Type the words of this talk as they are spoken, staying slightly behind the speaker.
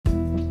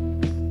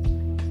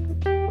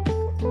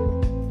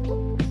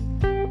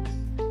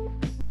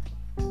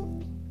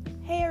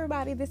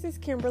everybody. This is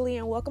Kimberly,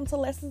 and welcome to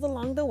Lessons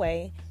Along the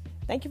Way.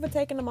 Thank you for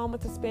taking a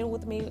moment to spend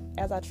with me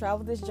as I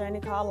travel this journey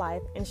called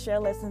life and share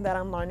lessons that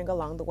I'm learning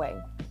along the way.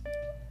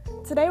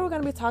 Today, we're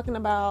going to be talking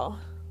about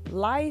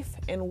life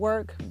and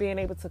work being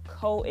able to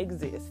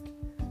coexist.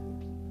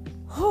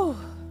 Whew.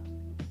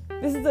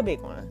 This is a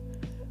big one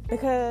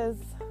because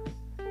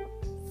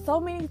so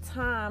many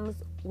times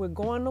we're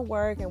going to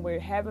work and we're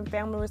having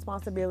family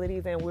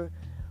responsibilities and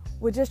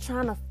we're just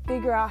trying to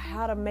figure out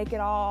how to make it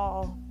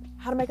all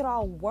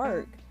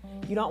work.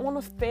 You don't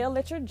want to fail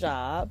at your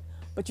job,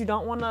 but you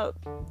don't want to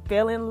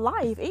fail in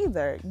life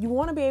either. You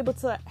want to be able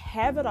to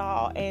have it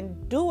all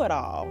and do it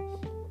all.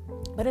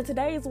 But in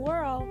today's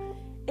world,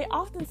 it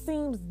often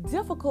seems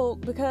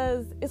difficult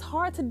because it's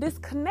hard to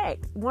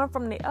disconnect one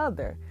from the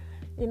other.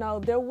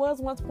 There was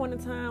once upon a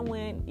time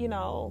when,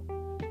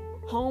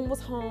 home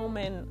was home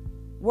and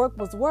work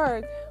was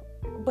work.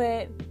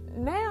 But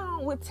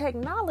now with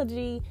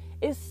technology,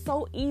 it's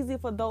so easy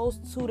for those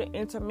two to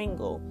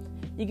intermingle.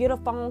 You get a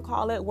phone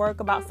call at work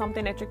about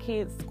something at your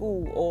kid's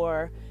school,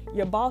 or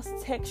your boss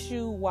texts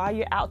you while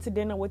you're out to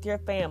dinner with your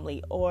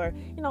family, or,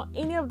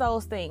 any of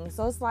those things.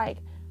 So it's like,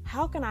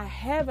 how can I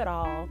have it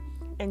all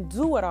and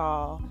do it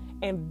all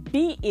and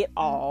be it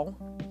all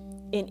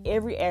in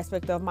every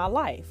aspect of my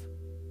life?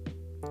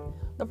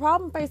 The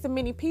problem facing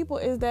many people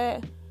is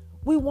that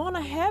we want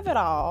to have it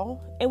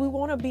all and we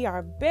want to be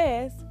our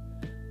best,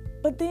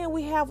 but then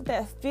we have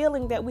that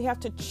feeling that we have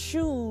to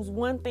choose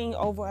one thing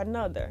over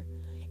another.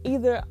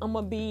 Either I'm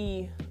going to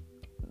be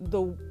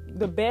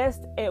the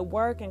best at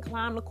work and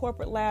climb the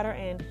corporate ladder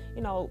and,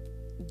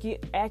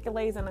 get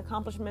accolades and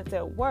accomplishments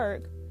at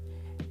work,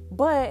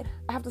 but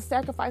I have to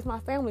sacrifice my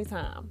family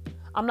time.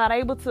 I'm not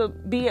able to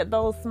be at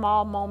those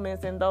small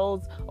moments and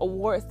those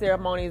award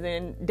ceremonies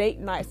and date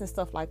nights and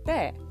stuff like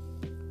that.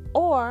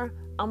 Or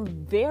I'm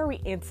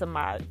very into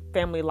my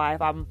family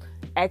life. I'm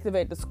active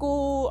at the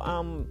school.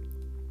 I'm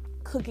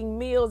cooking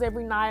meals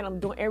every night.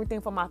 I'm doing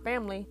everything for my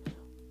family,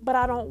 but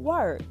I don't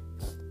work.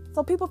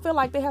 So people feel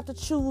like they have to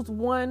choose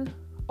one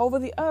over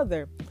the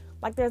other.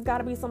 Like there's got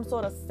to be some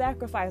sort of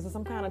sacrifice or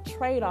some kind of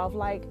trade-off.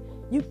 Like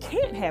you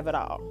can't have it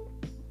all.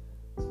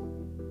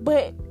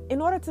 But in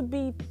order to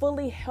be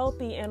fully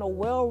healthy and a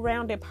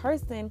well-rounded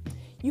person,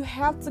 you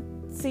have to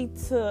see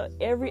to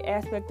every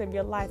aspect of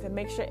your life and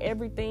make sure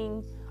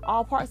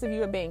all parts of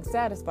you are being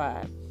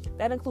satisfied.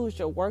 That includes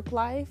your work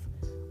life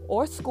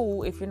or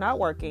school if you're not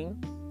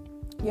working,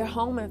 your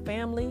home and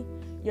family,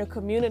 your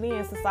community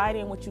and society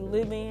in which you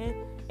live in,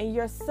 and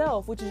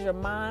yourself, which is your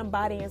mind,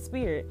 body, and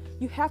spirit.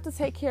 You have to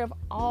take care of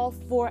all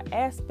four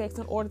aspects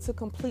in order to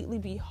completely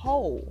be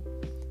whole.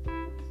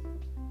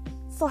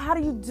 So how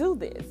do you do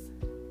this?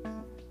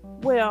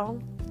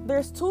 Well,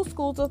 there's two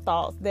schools of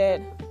thoughts that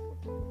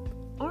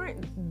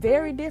aren't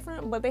very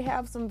different, but they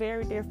have some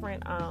very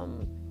different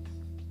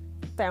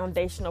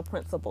foundational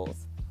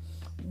principles.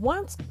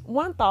 One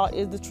thought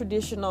is the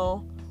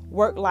traditional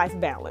work-life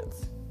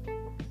balance,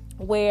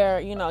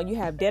 where, you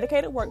have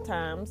dedicated work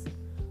times,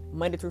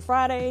 Monday through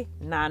Friday,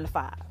 9 to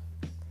 5.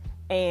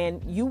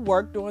 And you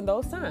work during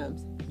those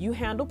times. You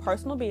handle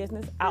personal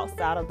business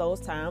outside of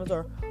those times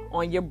or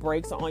on your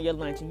breaks or on your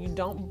lunch. And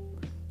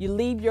you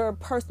leave your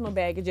personal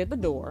baggage at the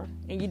door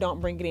and you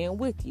don't bring it in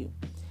with you.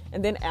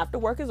 And then after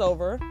work is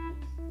over,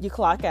 you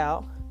clock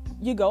out,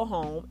 you go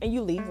home, and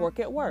you leave work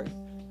at work.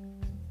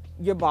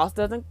 Your boss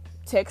doesn't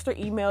text or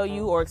email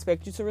you or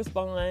expect you to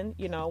respond,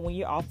 when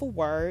you're off of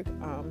work.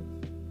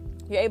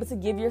 You're able to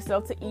give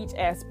yourself to each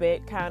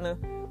aspect, kind of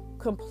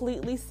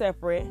completely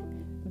separate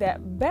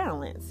that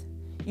balance.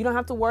 You don't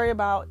have to worry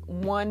about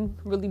one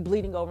really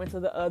bleeding over into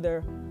the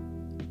other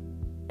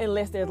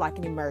unless there's like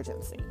an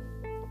emergency.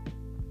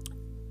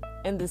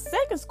 And the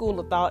second school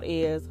of thought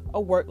is a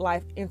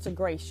work-life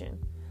integration.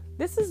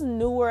 This is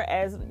newer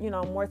as,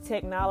 more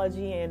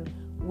technology and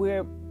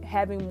we're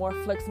having more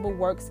flexible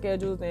work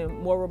schedules and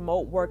more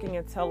remote working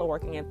and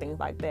teleworking and things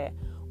like that,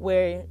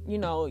 where, you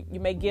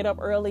may get up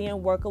early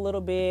and work a little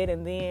bit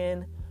and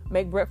then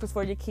make breakfast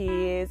for your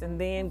kids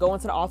and then go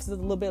into the offices a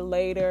little bit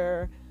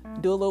later,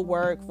 do a little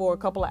work for a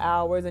couple of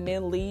hours and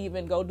then leave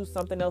and go do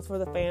something else for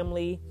the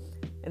family.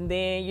 And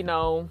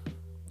then,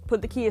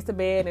 put the kids to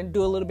bed and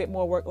do a little bit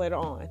more work later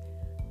on.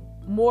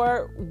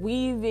 More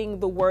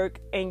weaving the work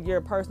and your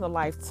personal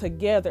life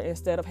together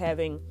instead of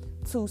having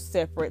two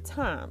separate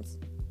times.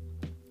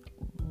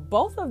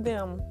 Both of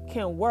them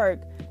can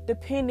work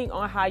depending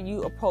on how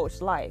you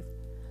approach life.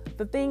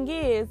 The thing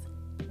is,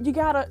 you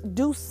gotta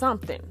do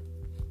something.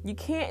 You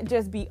can't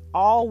just be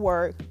all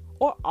work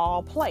or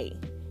all play.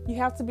 You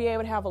have to be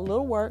able to have a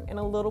little work and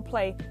a little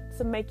play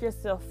to make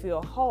yourself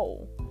feel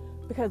whole.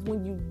 Because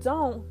when you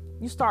don't,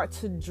 you start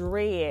to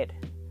dread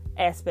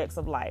aspects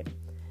of life.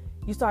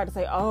 You start to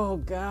say, oh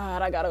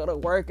God, I gotta go to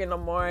work in the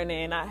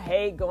morning. I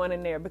hate going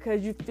in there,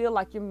 because you feel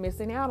like you're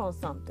missing out on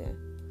something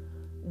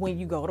when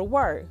you go to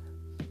work.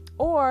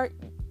 Or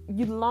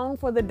you long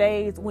for the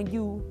days when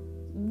you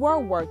were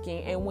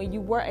working and when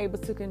you were able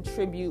to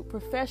contribute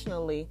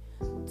professionally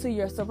to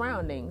your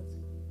surroundings.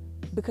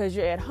 Because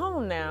you're at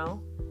home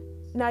now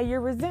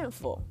you're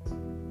resentful.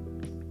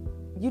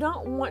 You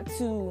don't want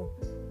to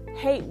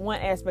hate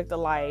one aspect of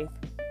life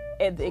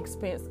at the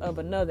expense of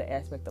another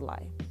aspect of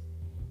life.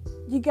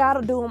 You got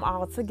to do them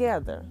all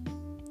together.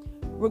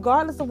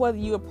 Regardless of whether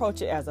you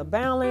approach it as a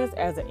balance,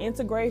 as an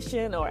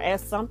integration, or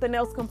as something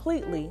else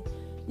completely,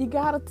 you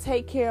got to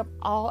take care of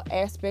all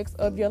aspects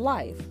of your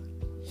life.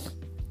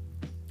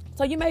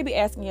 So you may be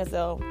asking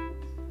yourself,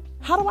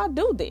 how do I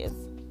do this?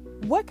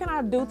 What can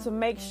I do to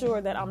make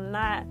sure that I'm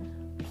not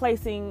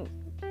placing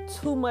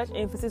too much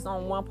emphasis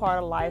on one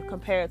part of life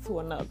compared to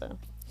another?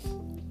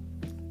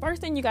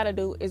 First thing you got to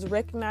do is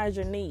recognize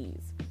your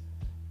needs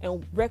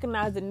and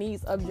recognize the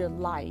needs of your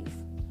life.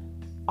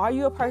 Are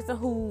you a person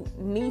who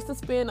needs to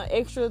spend an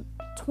extra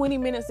 20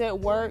 minutes at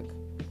work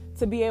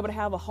to be able to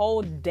have a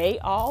whole day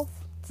off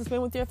to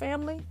spend with your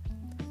family?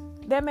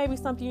 That may be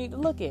something you need to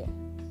look at.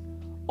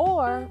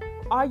 Or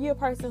are you a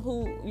person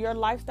who your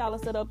lifestyle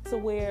is set up to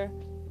where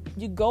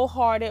you go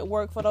hard at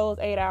work for those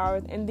 8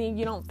 hours and then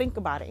you don't think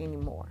about it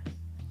anymore?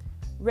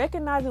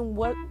 Recognizing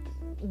what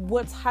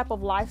type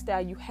of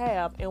lifestyle you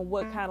have and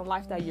what kind of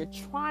lifestyle you're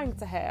trying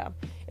to have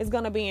is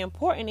going to be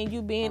important in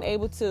you being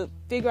able to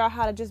figure out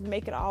how to just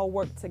make it all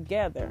work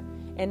together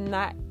and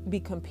not be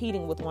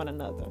competing with one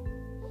another.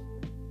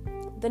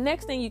 The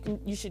next thing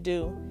you should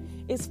do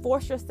is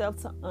force yourself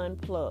to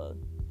unplug.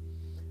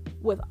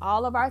 With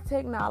all of our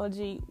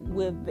technology,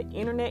 with the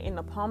internet in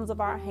the palms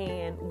of our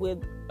hand,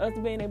 with us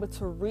being able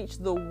to reach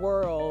the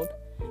world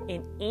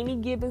in any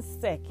given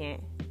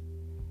second,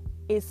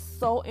 it's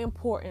so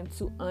important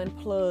to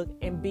unplug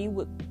and be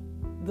with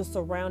the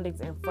surroundings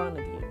in front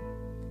of you.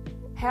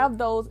 Have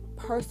those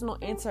personal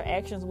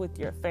interactions with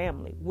your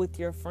family, with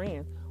your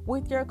friends,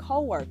 with your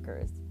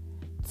coworkers.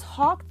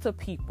 Talk to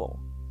people.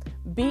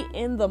 Be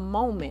in the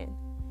moment.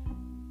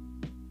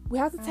 We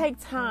have to take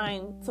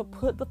time to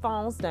put the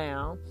phones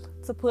down,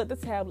 to put the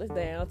tablets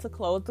down, to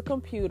close the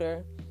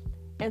computer,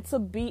 and to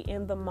be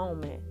in the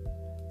moment.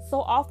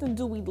 So often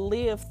do we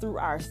live through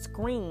our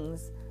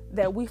screens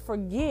that we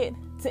forget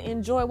to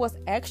enjoy what's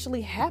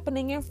actually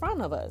happening in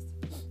front of us.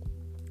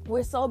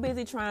 We're so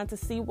busy trying to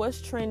see what's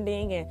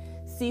trending and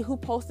see who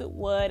posted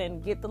what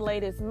and get the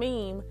latest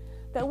meme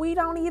that we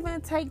don't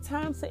even take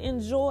time to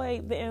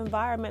enjoy the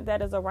environment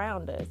that is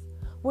around us.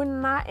 We're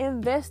not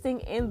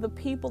investing in the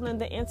people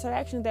and the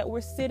interaction that we're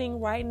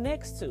sitting right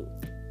next to.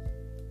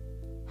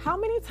 How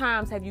many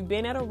times have you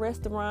been at a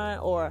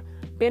restaurant or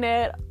been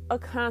at a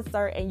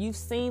concert and you've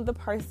seen the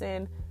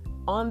person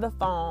on the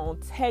phone,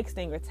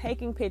 texting or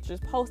taking pictures,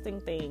 posting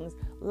things,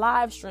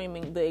 live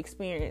streaming the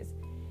experience,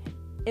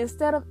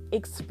 instead of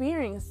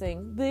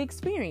experiencing the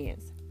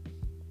experience?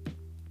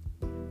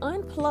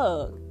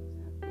 Unplug.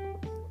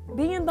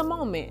 Be in the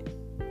moment.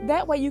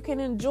 That way you can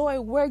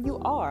enjoy where you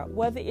are,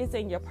 whether it's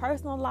in your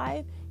personal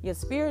life, your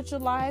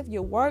spiritual life,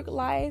 your work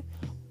life,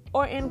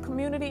 or in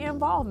community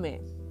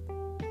involvement.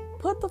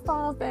 Put the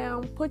phones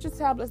down, put your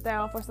tablets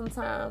down for some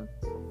time,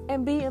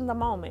 and be in the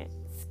moment.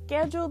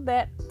 Schedule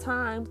that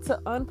time to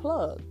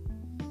unplug.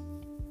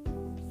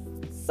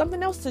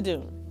 Something else to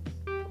do.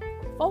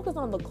 Focus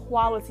on the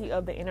quality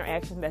of the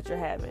interaction that you're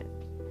having.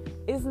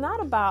 It's not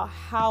about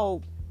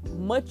how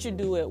much you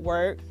do at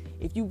work.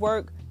 If you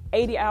work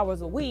 80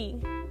 hours a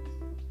week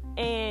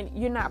and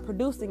you're not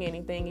producing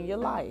anything in your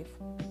life,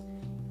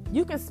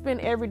 you can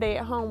spend every day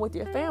at home with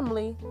your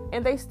family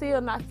and they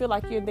still not feel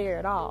like you're there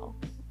at all.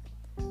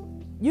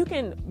 You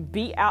can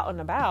be out and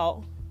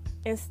about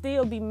and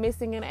still be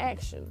missing in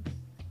action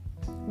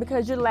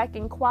because you're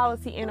lacking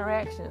quality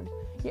interaction.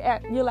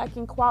 You're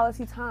lacking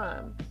quality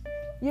time.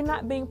 You're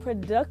not being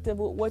productive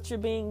with what you're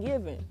being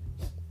given.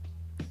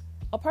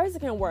 A person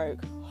can work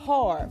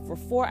hard for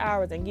 4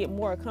 hours and get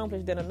more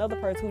accomplished than another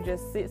person who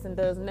just sits and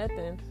does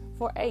nothing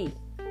for 8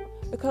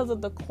 because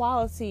of the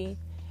quality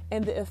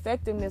and the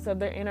effectiveness of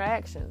their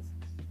interactions.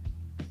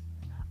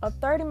 A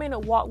 30-minute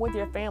walk with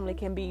your family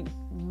can be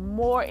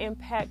more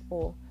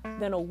impactful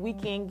than a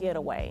weekend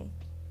getaway.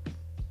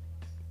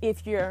 It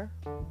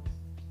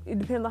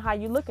depends on how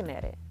you're looking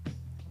at it.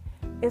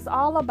 It's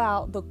all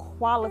about the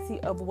quality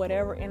of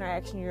whatever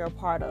interaction you're a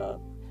part of,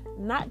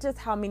 not just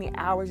how many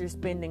hours you're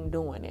spending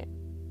doing it.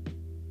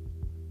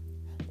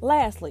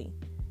 Lastly,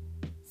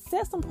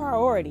 set some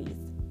priorities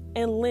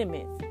and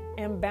limits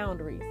and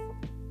boundaries,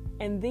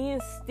 and then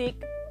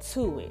stick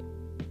to it.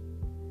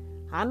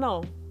 I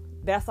know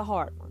that's a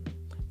hard one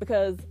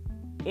because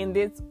in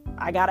this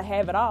I gotta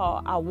have it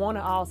all, I want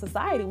it all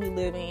society we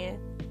live in,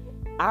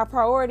 our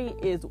priority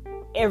is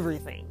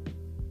everything.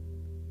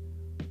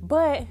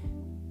 But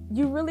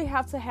you really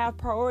have to have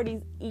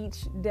priorities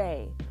each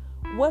day.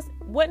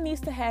 What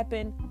needs to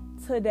happen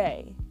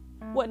today?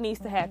 What needs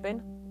to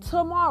happen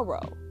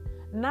tomorrow?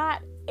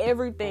 Not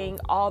everything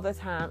all the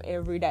time,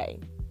 every day.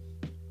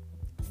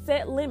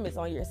 Set limits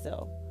on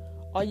yourself.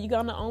 Are you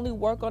going to only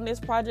work on this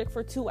project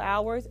for 2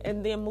 hours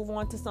and then move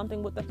on to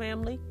something with the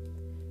family?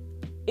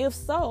 If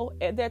so,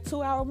 at that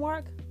 2-hour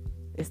mark,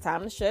 it's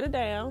time to shut it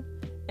down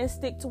and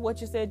stick to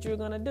what you said you're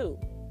going to do.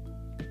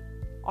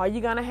 Are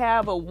you going to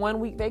have a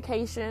 1-week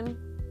vacation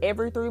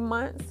every 3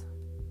 months?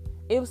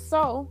 If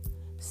so,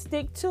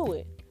 stick to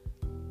it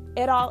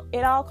at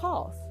all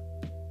costs.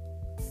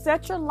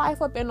 Set your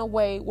life up in a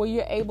way where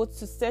you're able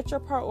to set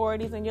your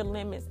priorities and your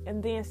limits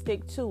and then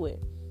stick to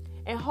it.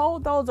 And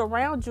hold those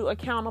around you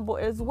accountable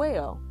as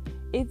well.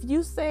 If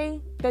you say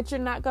that you're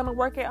not going to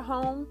work at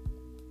home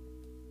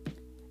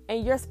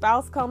and your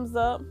spouse comes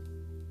up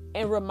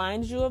and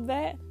reminds you of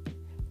that,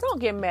 don't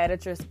get mad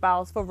at your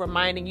spouse for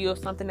reminding you of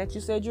something that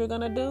you said you were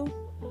going to do.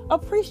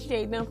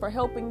 Appreciate them for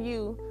helping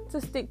you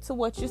to stick to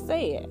what you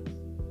said.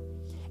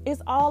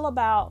 It's all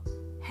about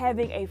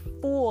having a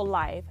full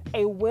life,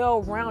 a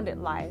well-rounded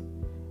life,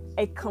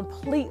 a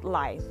complete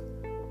life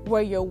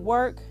where your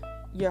work,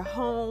 your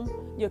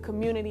home, your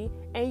community,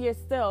 and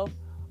yourself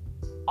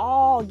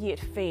all get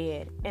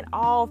fed and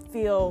all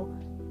feel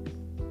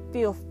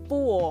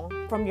full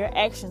from your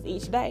actions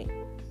each day.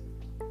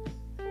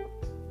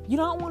 You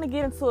don't want to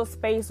get into a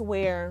space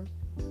where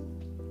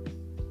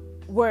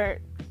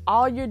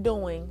all you're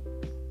doing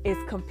is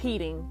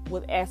competing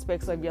with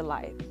aspects of your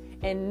life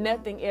and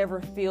nothing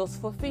ever feels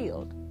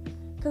fulfilled.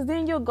 Because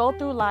then you'll go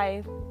through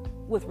life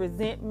with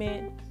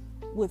resentment,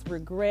 with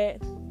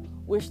regret,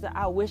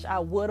 I wish I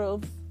would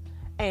have,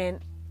 and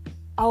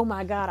oh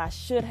my God, I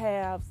should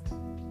have,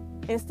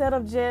 instead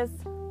of just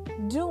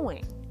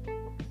doing.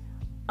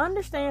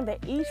 Understand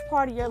that each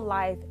part of your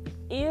life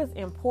is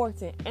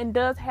important and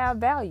does have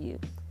value.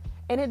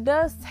 And it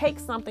does take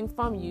something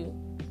from you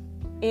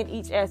in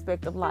each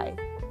aspect of life.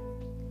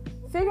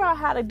 Figure out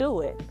how to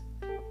do it.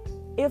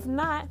 If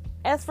not,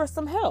 ask for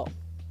some help.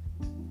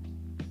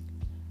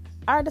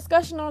 Our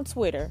discussion on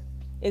Twitter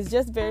is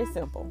just very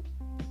simple.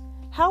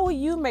 How will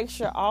you make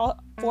sure all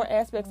 4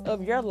 aspects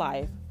of your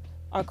life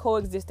are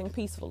coexisting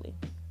peacefully?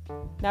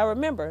 Now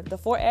remember, the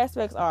 4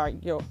 aspects are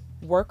your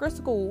work or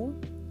school,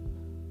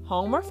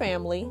 home or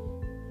family,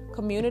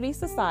 community,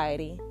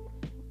 society,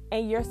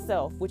 and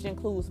yourself, which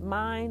includes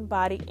mind,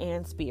 body,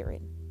 and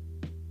spirit.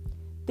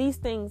 These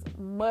things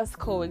must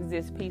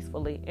coexist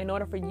peacefully in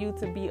order for you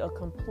to be a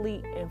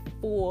complete and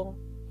full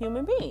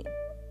human being.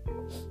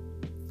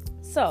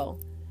 So,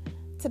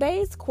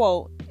 today's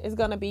quote is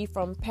going to be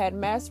from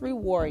Padmasree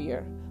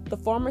Warrior, the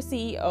former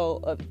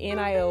CEO of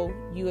NIO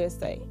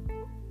USA.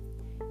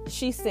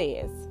 She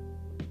says,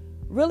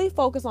 really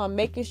focus on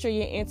making sure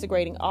you're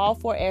integrating all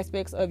 4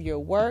 aspects of your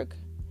work,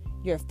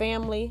 your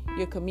family,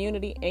 your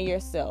community, and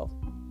yourself.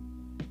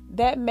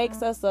 That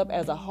makes us up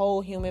as a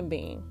whole human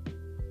being.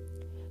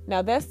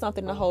 Now that's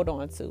something to hold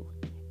on to.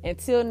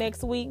 Until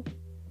next week,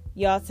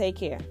 y'all take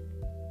care.